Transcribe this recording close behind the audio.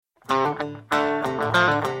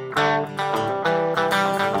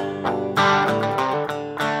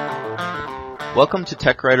Welcome to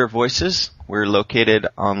TechWriter Voices. We're located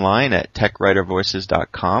online at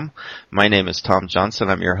techwritervoices.com. My name is Tom Johnson.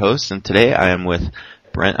 I'm your host, and today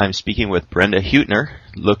I'm speaking with Brenda Huetner,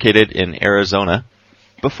 located in Arizona.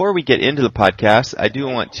 Before we get into the podcast, I do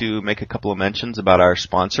want to make a couple of mentions about our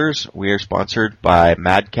sponsors. We are sponsored by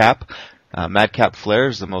Madcap. Madcap Flare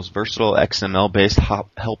is the most versatile XML-based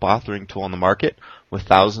help authoring tool on the market, with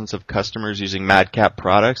thousands of customers using Madcap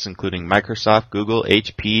products, including Microsoft, Google,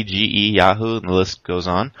 HP, GE, Yahoo, and the list goes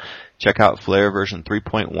on. Check out Flare version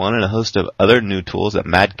 3.1 and a host of other new tools at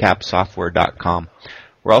madcapsoftware.com.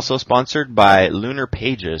 We're also sponsored by Lunar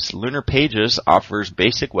Pages. Lunar Pages offers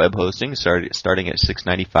basic web hosting starting at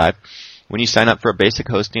 $6.95. When you sign up for a basic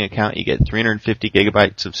hosting account, you get 350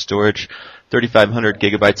 gigabytes of storage, 3,500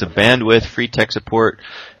 gigabytes of bandwidth, free tech support,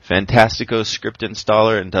 Fantastico script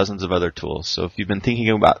installer, and dozens of other tools. So if you've been thinking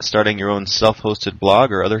about starting your own self-hosted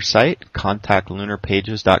blog or other site, contact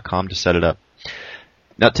lunarpages.com to set it up.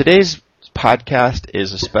 Now, today's podcast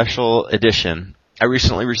is a special edition. I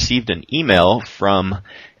recently received an email from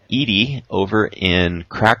Edie over in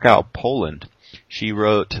Krakow, Poland. She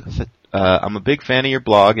wrote, I'm a big fan of your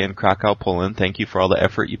blog in Krakow, Poland. Thank you for all the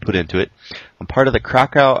effort you put into it. I'm part of the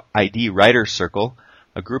Krakow ID Writers Circle,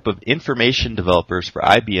 a group of information developers for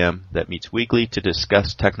IBM that meets weekly to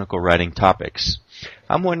discuss technical writing topics.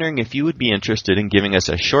 I'm wondering if you would be interested in giving us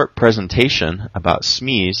a short presentation about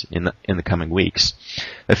SMEs in the coming weeks.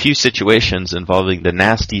 A few situations involving the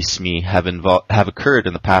nasty SME have occurred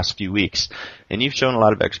in the past few weeks, and you've shown a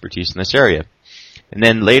lot of expertise in this area. And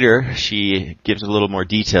then later, she gives a little more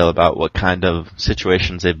detail about what kind of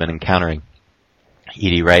situations they've been encountering.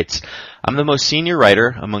 Edie writes, I'm the most senior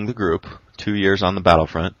writer among the group, 2 years on the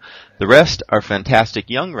battlefront. The rest are fantastic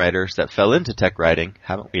young writers that fell into tech writing,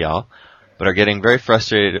 haven't we all, but are getting very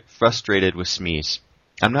frustrated with SMEs.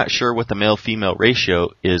 I'm not sure what the male-female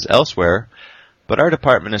ratio is elsewhere, but our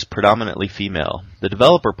department is predominantly female. The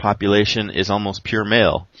developer population is almost pure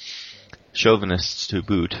male. Chauvinists to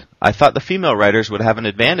boot. I thought the female writers would have an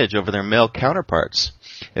advantage over their male counterparts.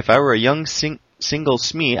 If I were a young single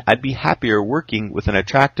SME, I'd be happier working with an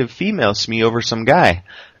attractive female SME over some guy.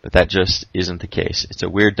 But that just isn't the case. It's a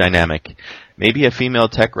weird dynamic. Maybe a female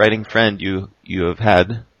tech writing friend you have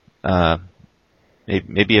had,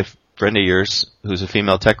 maybe a friend of yours who's a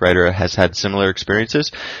female tech writer has had similar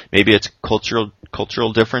experiences. Maybe it's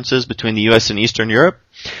cultural differences between the U.S. and Eastern Europe.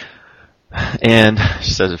 And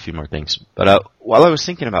she says a few more things. But while I was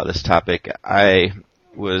thinking about this topic, I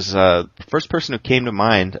was the first person who came to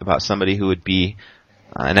mind about somebody who would be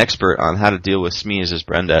an expert on how to deal with SMEs is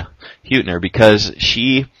Brenda Huetner, because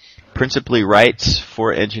she principally writes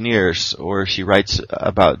for engineers, or she writes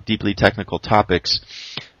about deeply technical topics.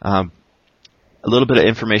 A little bit of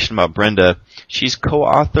information about Brenda. She's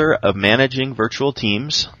co-author of Managing Virtual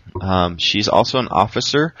Teams. She's also an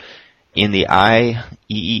officer in the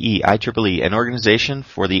IEEE, an organization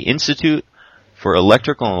for the Institute for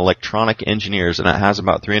Electrical and Electronic Engineers, and it has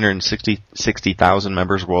about 360,000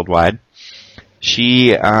 members worldwide.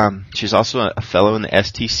 She's also a fellow in the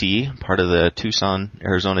STC, part of the Tucson,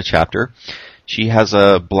 Arizona chapter. She has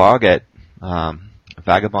a blog at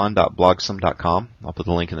vagabond.blogsome.com. I'll put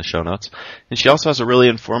the link in the show notes. And she also has a really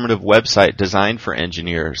informative website designed for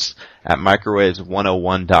engineers at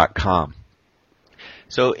microwaves101.com.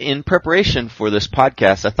 So in preparation for this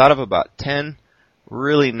podcast, I thought of about 10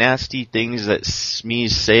 really nasty things that SMEs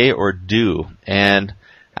say or do. And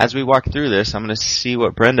as we walk through this, I'm going to see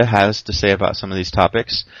what Brenda has to say about some of these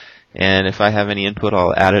topics. And if I have any input,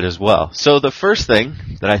 I'll add it as well. So the first thing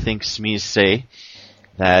that I think SMEs say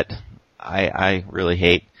that I really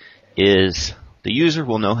hate is the user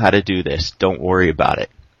will know how to do this. Don't worry about it.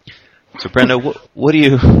 So Brenda,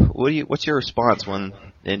 what's your response when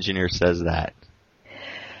the engineer says that?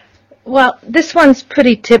 Well, this one's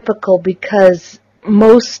pretty typical because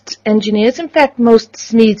most engineers, in fact most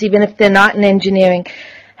SMEs, even if they're not in engineering,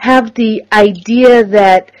 have the idea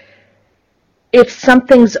that if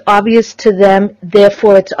something's obvious to them,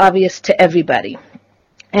 therefore it's obvious to everybody.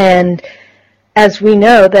 And as we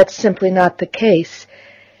know, that's simply not the case.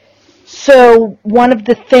 So one of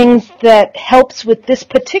the things that helps with this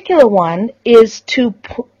particular one is to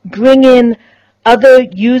bring in other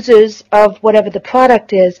users of whatever the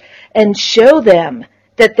product is and show them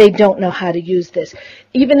that they don't know how to use this.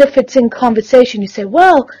 Even if it's in conversation, you say,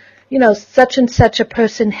 well, such and such a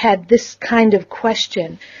person had this kind of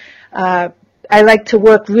question. I like to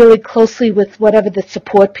work really closely with whatever the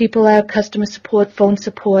support people are, customer support, phone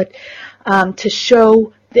support, to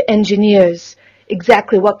show the engineers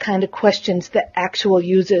exactly what kind of questions the actual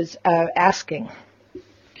users are asking.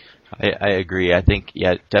 I agree. I think,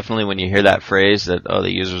 yeah, definitely when you hear that phrase that, oh,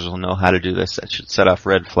 the users will know how to do this, that should set off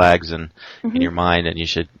red flags in your mind, and you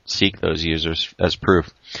should seek those users as proof.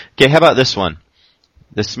 Okay, how about this one?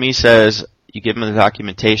 The SME says you give them the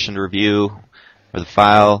documentation to review or the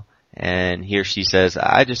file, and he or she says,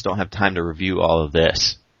 I just don't have time to review all of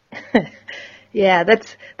this. Yeah,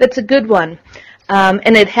 that's a good one.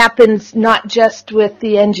 And it happens not just with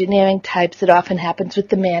the engineering types. It often happens with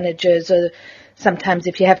the managers, or sometimes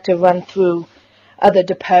if you have to run through other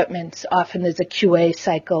departments, often there's a QA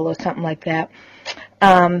cycle or something like that.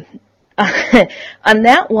 On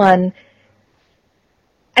that one,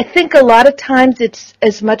 I think a lot of times it's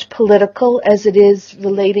as much political as it is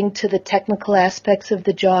relating to the technical aspects of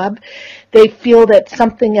the job. They feel that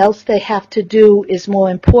something else they have to do is more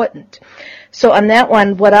important. So on that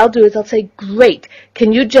one, what I'll do is I'll say, great,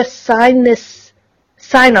 can you just sign this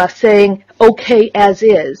sign-off saying, okay, as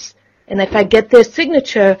is? And if I get their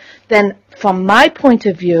signature, then from my point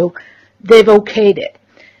of view, they've okayed it.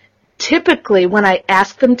 Typically, when I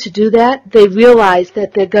ask them to do that, they realize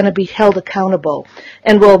that they're going to be held accountable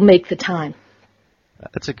and will make the time.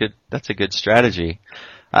 That's a good strategy.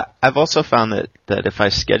 I've also found that if I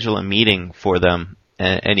schedule a meeting for them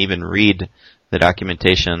and even read the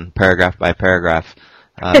documentation paragraph by paragraph,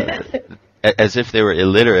 as if they were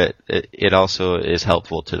illiterate, it also is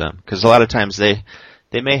helpful to them. Because a lot of times they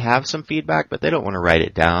may have some feedback, but they don't want to write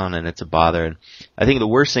it down, and it's a bother. And I think the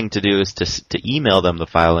worst thing to do is to email them the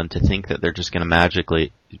file and to think that they're just going to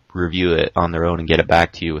magically review it on their own and get it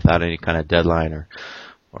back to you without any kind of deadline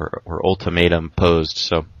or ultimatum posed.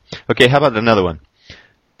 So, okay, how about another one?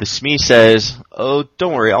 The SME says, oh,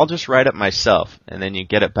 don't worry, I'll just write it myself. And then you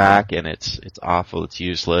get it back, and it's awful, it's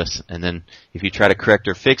useless. And then if you try to correct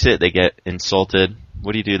or fix it, they get insulted.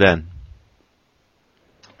 What do you do then?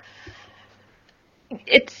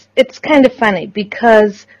 It's kind of funny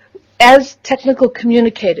because as technical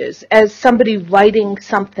communicators, as somebody writing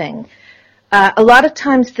something, a lot of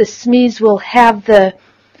times the SMEs will have the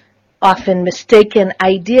often mistaken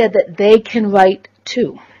idea that they can write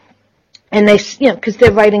too. And they, because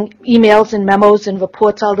they're writing emails and memos and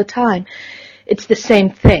reports all the time. It's the same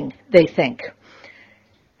thing, they think.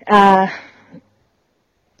 That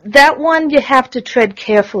one you have to tread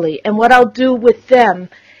carefully. And what I'll do with them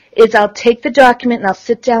is I'll take the document and I'll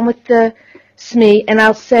sit down with the SME and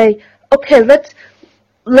I'll say, okay, let's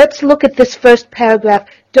look at this first paragraph.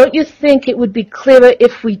 Don't you think it would be clearer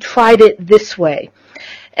if we tried it this way?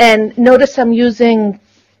 And notice I'm using,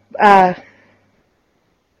 I'm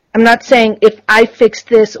not saying if I fixed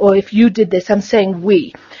this or if you did this, I'm saying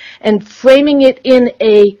we. And framing it in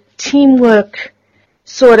a teamwork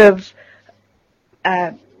sort of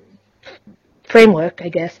framework, I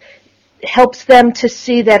guess, helps them to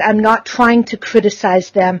see that I'm not trying to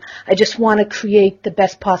criticize them. I just want to create the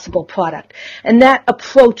best possible product. And that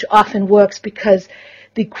approach often works because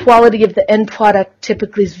the quality of the end product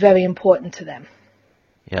typically is very important to them.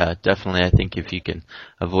 Yeah, definitely. I think if you can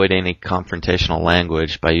avoid any confrontational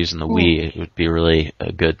language by using the we, it would be really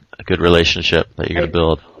a good relationship that you're going to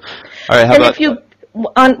build. All right, how about...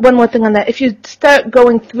 One more thing on that. If you start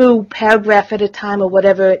going through paragraph at a time or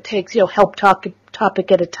whatever it takes, help topic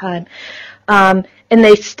at a time, and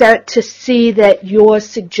they start to see that your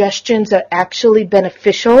suggestions are actually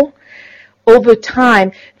beneficial, over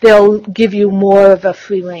time they'll give you more of a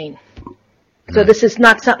free rein. So this is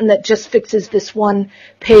not something that just fixes this one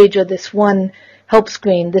page or this one help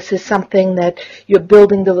screen. This is something that you're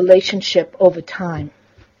building the relationship over time.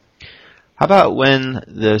 How about when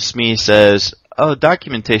the SME says, oh,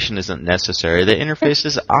 documentation isn't necessary, the interface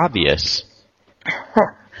is obvious?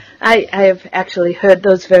 I have actually heard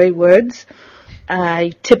those very words.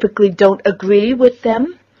 I typically don't agree with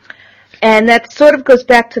them. And that sort of goes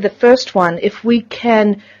back to the first one. If we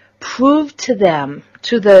can prove to them,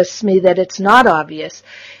 to the SME, that it's not obvious,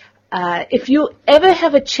 if you ever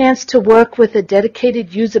have a chance to work with a dedicated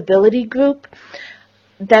usability group,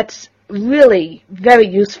 that's really very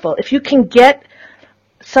useful. If you can get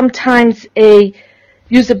sometimes a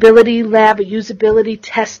usability lab, a usability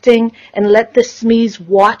testing, and let the SMEs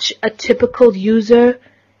watch a typical user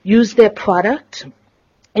use their product,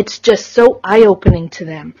 it's just so eye-opening to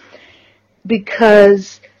them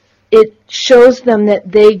because it shows them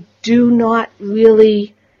that they do not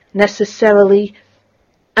really necessarily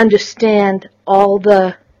understand all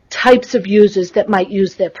the types of users that might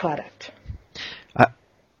use their product.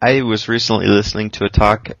 I was recently listening to a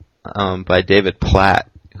talk by David Platt,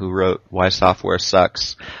 who wrote Why Software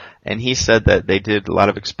Sucks, and he said that they did a lot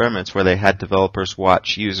of experiments where they had developers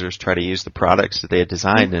watch users try to use the products that they had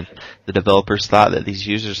designed, and the developers thought that these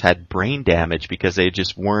users had brain damage because they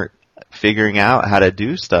just weren't figuring out how to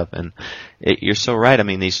do stuff. And you're so right. I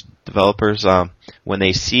mean, these developers, when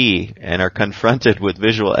they see and are confronted with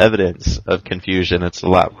visual evidence of confusion, it's a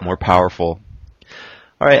lot more powerful.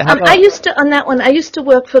 All right. I used to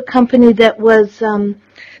work for a company that was,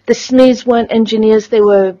 the SMEs weren't engineers, they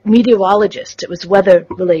were meteorologists. It was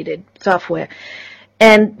weather-related software.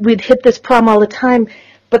 And we'd hit this problem all the time,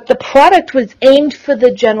 but the product was aimed for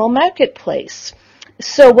the general marketplace.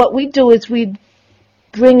 So what we do is we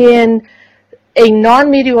bring in a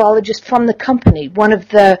non-meteorologist from the company, one of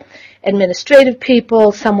the administrative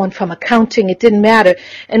people, someone from accounting, it didn't matter,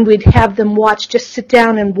 and we'd have them just sit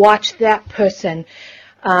down and watch that person.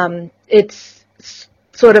 It's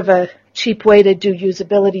sort of a cheap way to do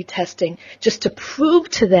usability testing, just to prove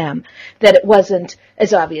to them that it wasn't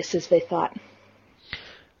as obvious as they thought.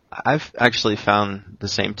 I've actually found the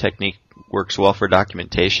same technique works well for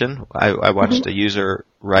documentation. I watched a user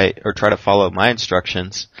write or try to follow my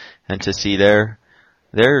instructions, and to see their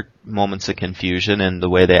moments of confusion and the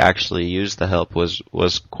way they actually used the help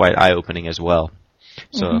was quite eye-opening as well.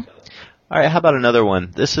 So, all right, how about another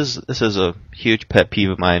one? This is a huge pet peeve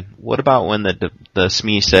of mine. What about when the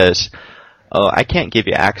SME says, "Oh, I can't give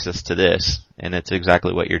you access to this," and it's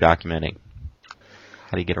exactly what you're documenting?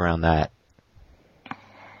 How do you get around that?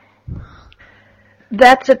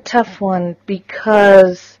 That's a tough one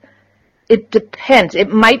because it depends. It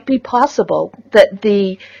might be possible that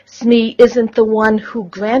the SME isn't the one who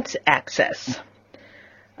grants access.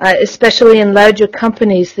 Especially in larger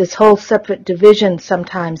companies, there's whole separate divisions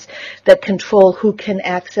sometimes that control who can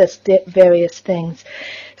access various things.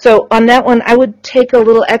 So on that one, I would take a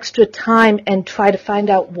little extra time and try to find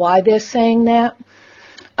out why they're saying that.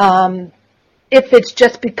 If it's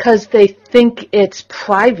just because they think it's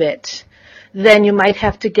private, then you might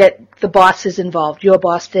have to get the bosses involved, your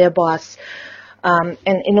boss, their boss. And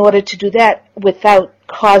in order to do that without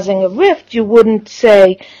causing a rift, you wouldn't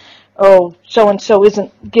say, "Oh, so-and-so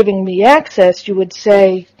isn't giving me access." You would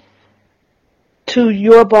say to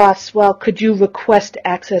your boss, "Well, could you request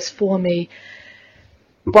access for me,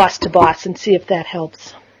 boss to boss," and see if that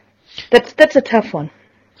helps. That's a tough one.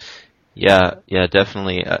 Yeah,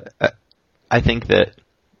 definitely. I think that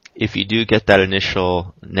if you do get that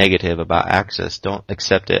initial negative about access, don't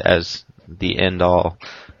accept it as the end-all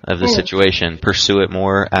of the situation. Pursue it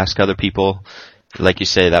more. Ask other people. Like you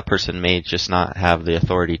say, that person may just not have the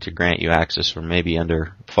authority to grant you access, or maybe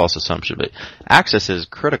under false assumption. But access is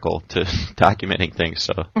critical to documenting things,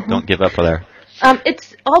 so don't give up there.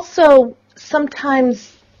 It's also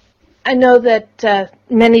sometimes, I know that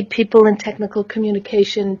many people in technical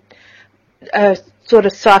communication are sort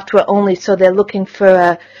of software only, so they're looking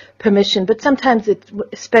for permission. But sometimes,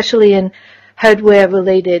 especially in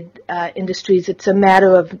hardware-related industries, it's a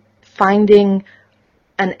matter of finding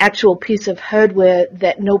an actual piece of hardware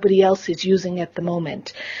that nobody else is using at the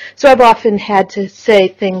moment. So I've often had to say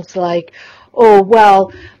things like, "Oh,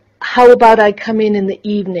 well, how about I come in the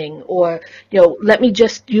evening?" Or, "Let me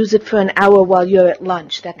just use it for an hour while you're at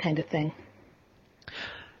lunch," that kind of thing.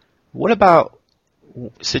 What about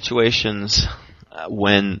situations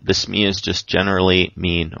when the SME is just generally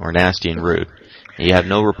mean or nasty and rude? You have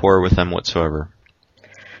no rapport with them whatsoever.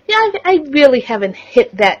 Yeah, I really haven't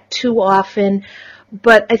hit that too often,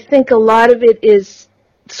 but I think a lot of it is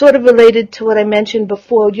sort of related to what I mentioned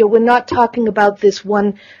before. We're not talking about this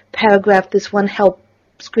one paragraph, this one help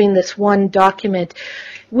screen, this one document.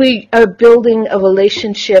 We are building a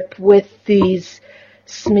relationship with these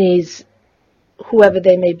SMEs, whoever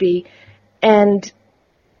they may be, and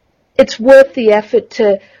it's worth the effort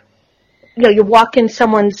to, you walk in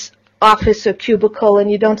someone's office or cubicle and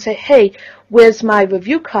you don't say, "Hey, where's my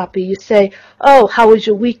review copy?" You say, "Oh, how was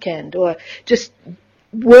your weekend?" Or just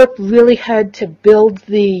work really hard to build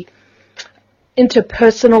the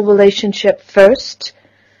interpersonal relationship first,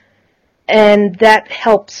 and that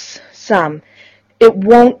helps some. It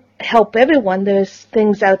won't help everyone. There's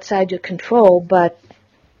things outside your control, but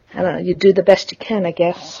I don't know, you do the best you can, I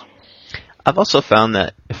guess. I've also found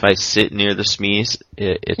that if I sit near the SMEs,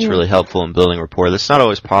 it's really helpful in building rapport. That's not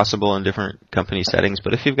always possible in different company settings,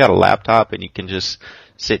 but if you've got a laptop and you can just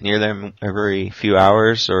sit near them every few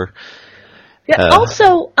hours or...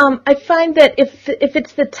 Also, I find that if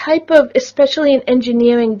it's the type of, especially in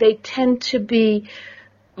engineering, they tend to be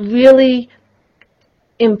really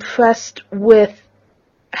impressed with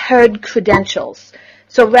hard credentials.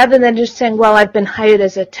 So rather than just saying, "Well, I've been hired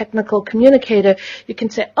as a technical communicator," you can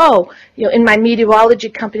say, "Oh, in my meteorology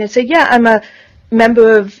company," I say, "Yeah, I'm a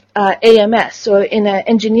member of AMS," or in an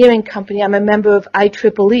engineering company, "I'm a member of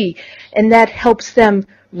IEEE," and that helps them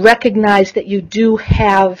recognize that you do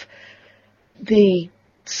have the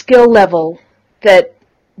skill level that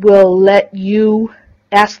will let you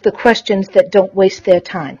ask the questions that don't waste their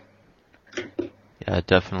time. Yeah,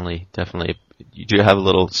 definitely. Do you have a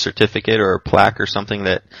little certificate or a plaque or something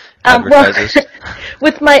that advertises? Well,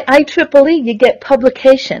 with my IEEE, you get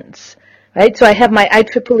publications, right? So I have my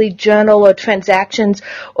IEEE journal or transactions,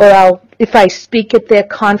 or if I speak at their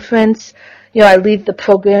conference, I leave the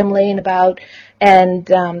program laying about. And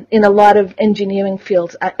in a lot of engineering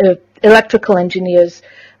fields, electrical engineers,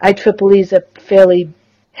 IEEE is a fairly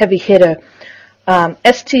heavy hitter.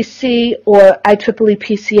 STC or IEEE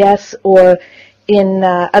PCS, or in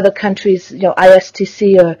other countries,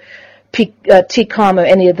 ISTC or TCOM or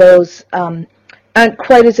any of those aren't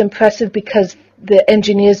quite as impressive because the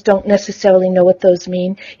engineers don't necessarily know what those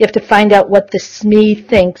mean. You have to find out what the SME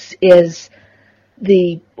thinks is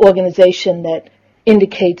the organization that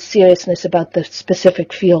indicates seriousness about the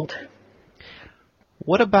specific field.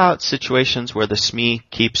 What about situations where the SME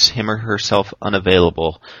keeps him or herself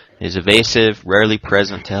unavailable, is evasive, rarely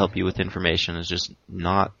present to help you with information, is just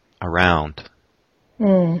not around?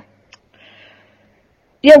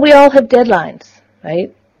 Yeah, we all have deadlines,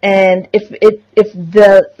 right? And if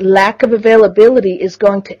the lack of availability is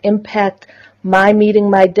going to impact my meeting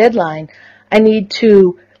my deadline, I need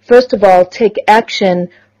to, first of all, take action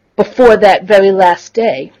before that very last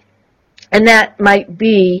day. And that might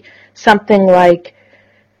be something like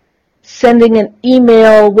sending an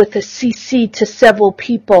email with a CC to several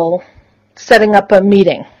people, setting up a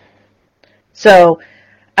meeting. So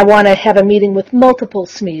I want to have a meeting with multiple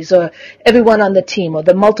SMEs or everyone on the team or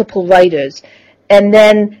the multiple writers. And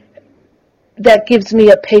then that gives me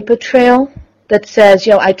a paper trail that says,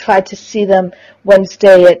 I tried to see them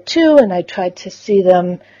Wednesday at 2 and I tried to see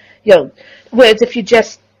them, whereas if you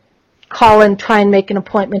just call and try and make an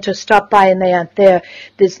appointment or stop by and they aren't there,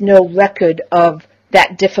 there's no record of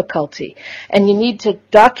that difficulty. And you need to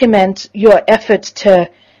document your efforts to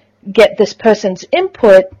get this person's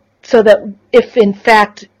input so that if, in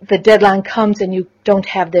fact, the deadline comes and you don't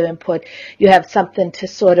have their input, you have something to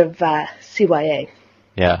sort of CYA.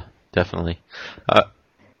 Yeah, definitely.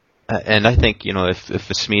 And I think, if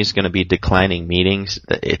a SME is going to be declining meetings,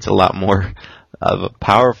 it's a lot more of a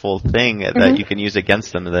powerful thing that you can use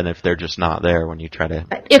against them than if they're just not there when you try to...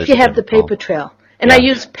 If you have the paper trail. And yeah. I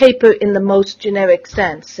use paper in the most generic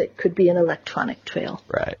sense. It could be an electronic trail.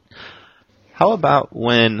 Right. How about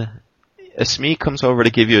when a SME comes over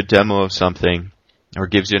to give you a demo of something or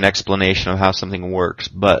gives you an explanation of how something works,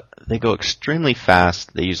 but they go extremely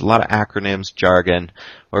fast, they use a lot of acronyms, jargon,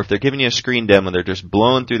 or if they're giving you a screen demo, they're just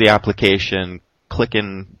blowing through the application,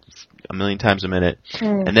 clicking a million times a minute,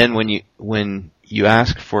 and then when you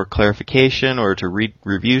ask for clarification or to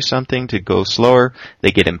review something to go slower,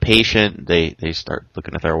 they get impatient, they start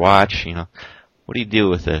looking at their watch, What do you do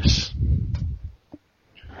with this?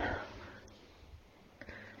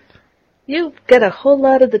 You've got a whole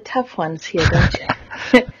lot of the tough ones here, don't you?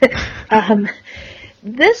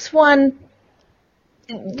 This one,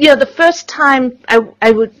 the first time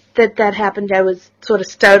that happened, I was sort of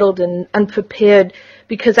startled and unprepared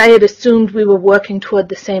because I had assumed we were working toward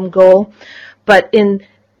the same goal. But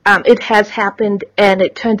it has happened, and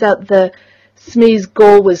it turns out the SME's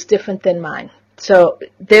goal was different than mine. So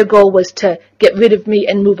their goal was to get rid of me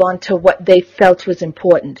and move on to what they felt was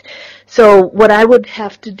important. So what I would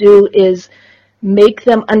have to do is make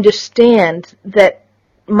them understand that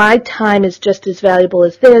my time is just as valuable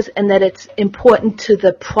as theirs and that it's important to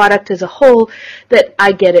the product as a whole that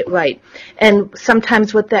I get it right. And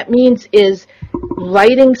sometimes what that means is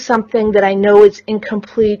writing something that I know is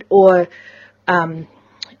incomplete or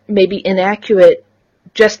maybe inaccurate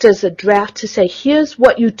just as a draft to say, here's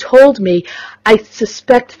what you told me, I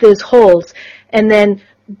suspect there's holes, and then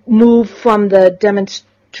move from the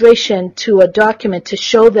demonstration to a document to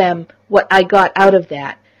show them what I got out of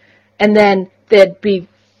that. And then they'd be,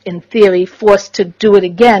 in theory, forced to do it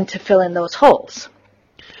again to fill in those holes.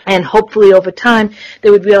 And hopefully over time they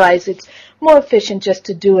would realize it's more efficient just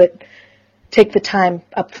to do it, take the time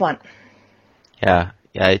up front. Yeah.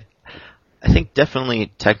 I think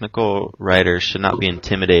definitely technical writers should not be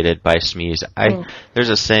intimidated by SMEs. There's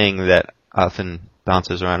a saying that often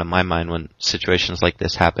bounces around in my mind when situations like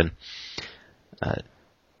this happen.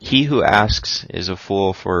 He who asks is a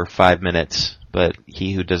fool for 5 minutes, but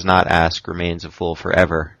he who does not ask remains a fool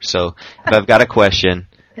forever. So if I've got a question,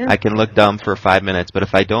 I can look dumb for 5 minutes, but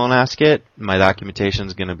if I don't ask it, my documentation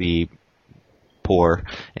is going to be poor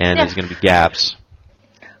and there's going to be gaps.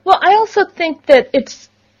 Well, I also think that it's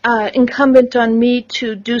incumbent on me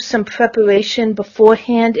to do some preparation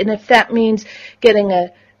beforehand, and if that means getting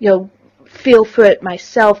feel for it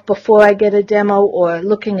myself before I get a demo, or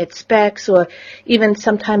looking at specs, or even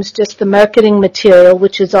sometimes just the marketing material,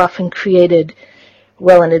 which is often created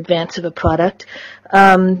well in advance of a product,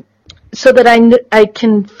 so that I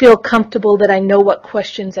can feel comfortable that I know what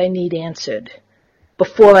questions I need answered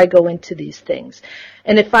before I go into these things.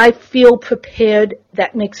 And if I feel prepared,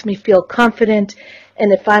 that makes me feel confident.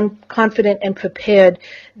 And if I'm confident and prepared,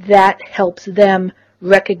 that helps them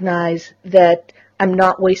recognize that I'm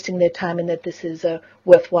not wasting their time and that this is a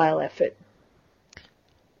worthwhile effort.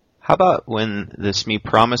 How about when the SME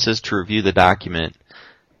promises to review the document,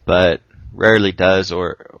 but rarely does,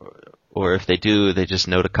 or if they do, they just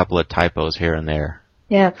note a couple of typos here and there?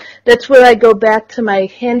 Yeah, that's where I go back to my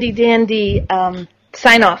handy-dandy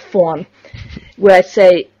sign-off form, where I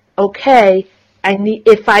say, okay,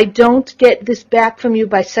 if I don't get this back from you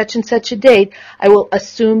by such and such a date, I will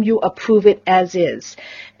assume you approve it as is.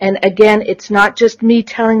 And again, it's not just me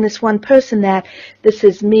telling this one person that. This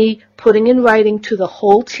is me putting in writing to the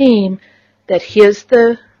whole team that here's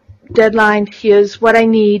the deadline, here's what I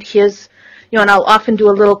need, here's, and I'll often do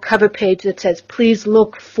a little cover page that says, please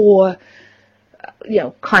look for,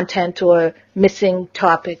 content or missing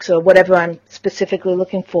topics or whatever I'm specifically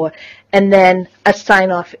looking for, and then a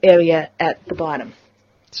sign-off area at the bottom.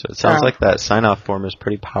 So it sounds like that sign-off form is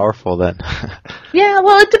pretty powerful then. Yeah,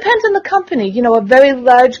 well, it depends on the company. A very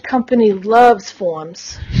large company loves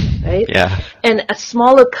forms, right? Yeah. And a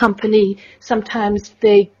smaller company, sometimes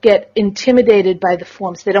they get intimidated by the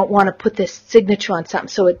forms. They don't want to put their signature on something,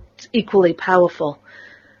 so it's equally powerful.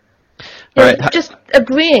 All right. Just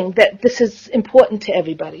agreeing that this is important to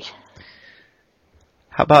everybody.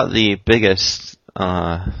 How about the biggest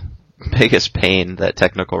pain that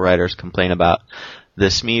technical writers complain about? The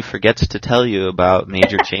SME forgets to tell you about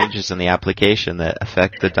major changes in the application that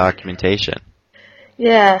affect the documentation.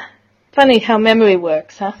 Yeah. Funny how memory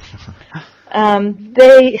works, huh?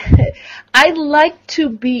 I like to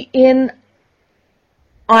be in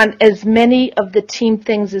on as many of the team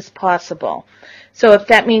things as possible. So if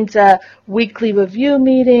that means a weekly review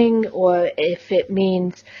meeting, or if it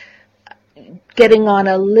means getting on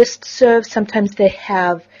a listserv, sometimes they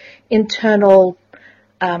have internal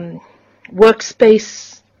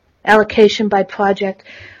workspace allocation by project.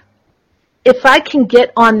 If I can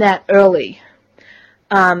get on that early,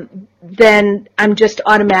 then I'm just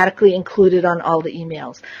automatically included on all the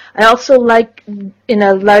emails. I also like, in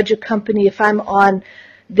a larger company, if I'm on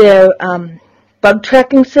their bug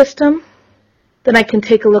tracking system, then I can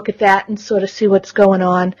take a look at that and sort of see what's going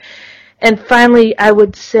on. And finally, I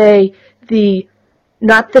would say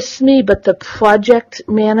not the SME, but the project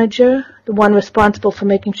manager, the one responsible for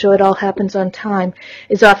making sure it all happens on time,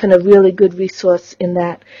 is often a really good resource in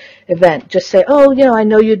that event. Just say, I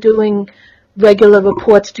know you're doing regular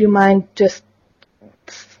reports. Do you mind just,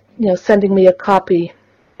 sending me a copy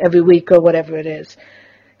every week or whatever it is?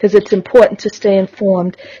 Because it's important to stay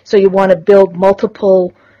informed. So you want to build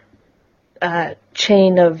multiple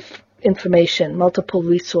chain of information, multiple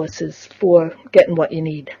resources for getting what you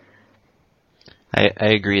need. I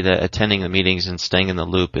agree that attending the meetings and staying in the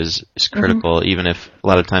loop is critical, even if a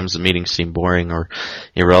lot of times the meetings seem boring or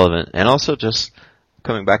irrelevant. And also, just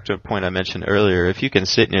coming back to a point I mentioned earlier, if you can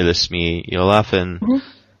sit near the SME, you'll often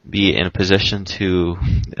be in a position to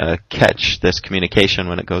catch this communication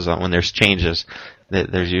when it goes on, when there's changes.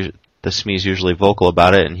 The SME is usually vocal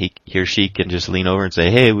about it, and he or she can just lean over and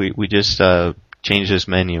say, hey, we just changed this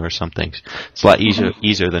menu or something. It's a lot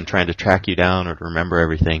easier than trying to track you down or to remember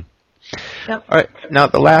everything. Yep. All right. Now,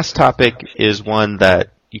 the last topic is one that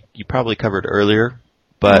you probably covered earlier,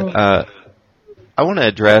 but I want to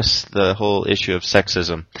address the whole issue of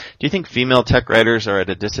sexism. Do you think female tech writers are at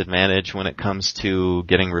a disadvantage when it comes to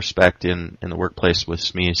getting respect in the workplace with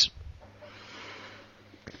SMEs?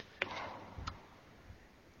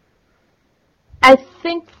 I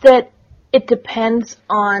think that it depends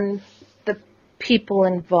on the people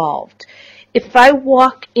involved. If I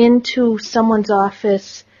walk into someone's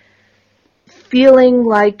office feeling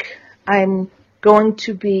like I'm going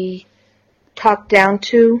to be talked down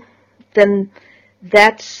to, then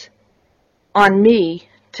that's on me,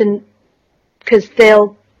 because they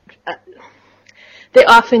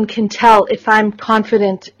often can tell if I'm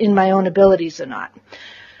confident in my own abilities or not.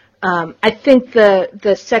 I think the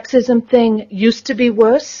sexism thing used to be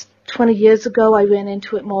worse. 20 years ago, I ran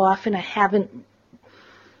into it more often. I haven't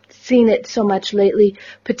seen it so much lately,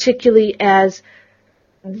 particularly as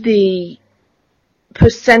the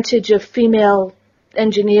percentage of female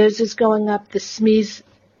engineers is going up. The SMEs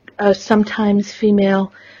are sometimes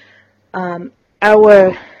female.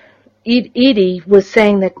 Our Edie was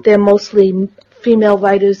saying that they're mostly female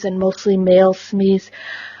writers and mostly male SMEs.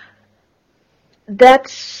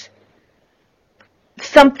 that's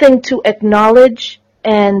something to acknowledge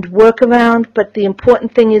and work around, but the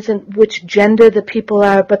important thing isn't which gender the people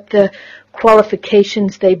are, but the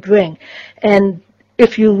qualifications they bring. And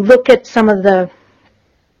if you look at some of the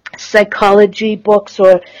psychology books,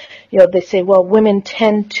 or, they say, well, women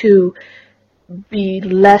tend to be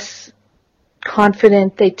less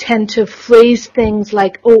confident. They tend to phrase things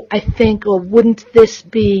like, oh, I think, or wouldn't this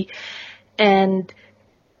be, and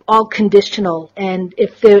all conditional. And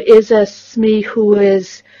if there is a SME who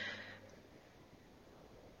is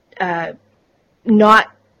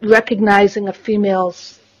not recognizing a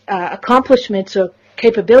female's accomplishments or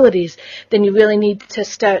capabilities, then you really need to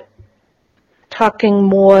start talking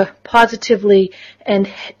more positively,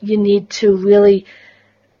 and you need to really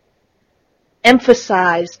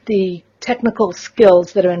emphasize the technical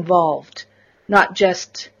skills that are involved, not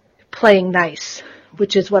just playing nice,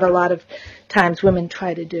 which is what a lot of times women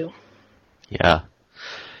try to do. Yeah.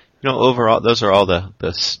 Overall, those are all the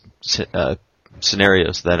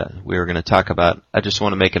scenarios that we were going to talk about. I just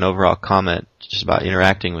want to make an overall comment just about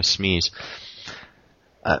interacting with SMEs.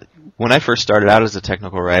 When I first started out as a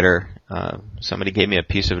technical writer, somebody gave me a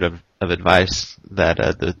piece of advice that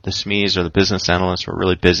the SMEs or the business analysts were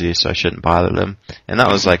really busy, so I shouldn't bother them. And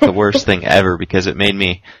that was like the worst thing ever, because it made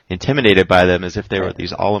me intimidated by them, as if they were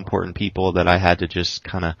these all-important people that I had to just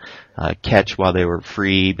kind of catch while they were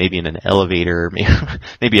free, maybe in an elevator,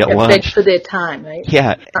 maybe at lunch. Beg for their time, right?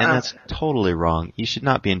 Yeah, and that's totally wrong. You should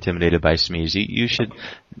not be intimidated by SMEs.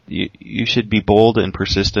 You should be bold and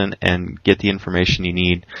persistent and get the information you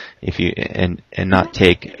need and not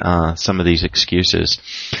take some of these excuses.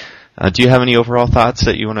 Do you have any overall thoughts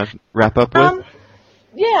that you want to wrap up with?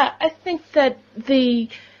 Yeah, I think that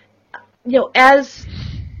as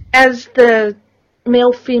the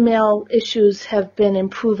male-female issues have been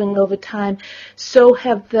improving over time, so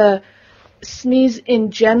have the SMEs in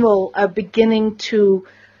general are beginning to,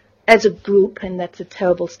 as a group, and that's a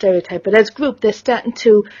terrible stereotype, but as a group, they're starting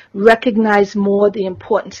to recognize more the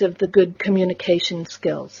importance of the good communication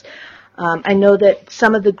skills. I know that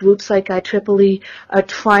some of the groups like IEEE are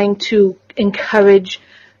trying to encourage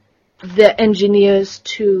the engineers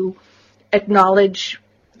to acknowledge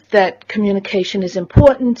that communication is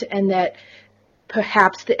important, and that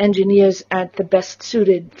perhaps the engineers aren't the best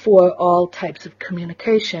suited for all types of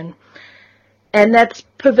communication. And that's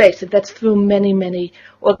pervasive. That's through many, many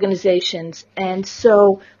organizations. And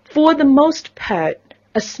so, for the most part,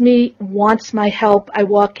 a SME wants my help. I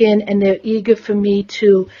walk in and they're eager for me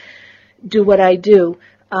to do what I do.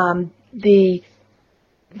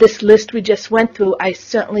 This list we just went through,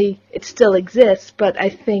 it still exists, but I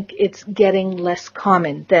think it's getting less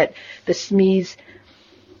common that the SMEs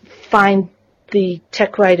find the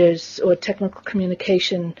tech writers or technical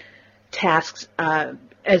communication tasks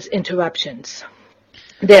as interruptions.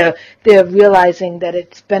 They're realizing that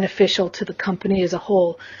it's beneficial to the company as a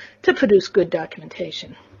whole to produce good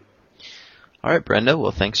documentation. All right, Brenda.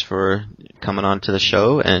 Well, thanks for coming on to the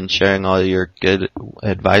show and sharing all your good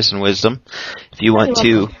advice and wisdom. If you want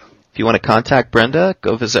to contact Brenda,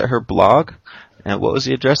 go visit her blog. And what was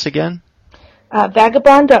the address again?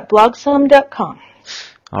 Vagabond.blogsome.com.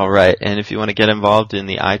 All right. And if you want to get involved in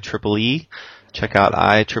the IEEE, check out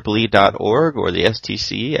IEEE.org or the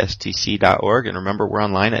STC, stc.org. And remember, we're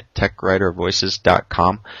online at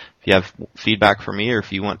techwritervoices.com. If you have feedback for me, or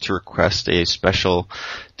if you want to request a special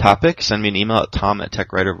topic, send me an email at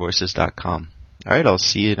tom@techwritervoices.com. All right, I'll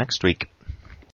see you next week.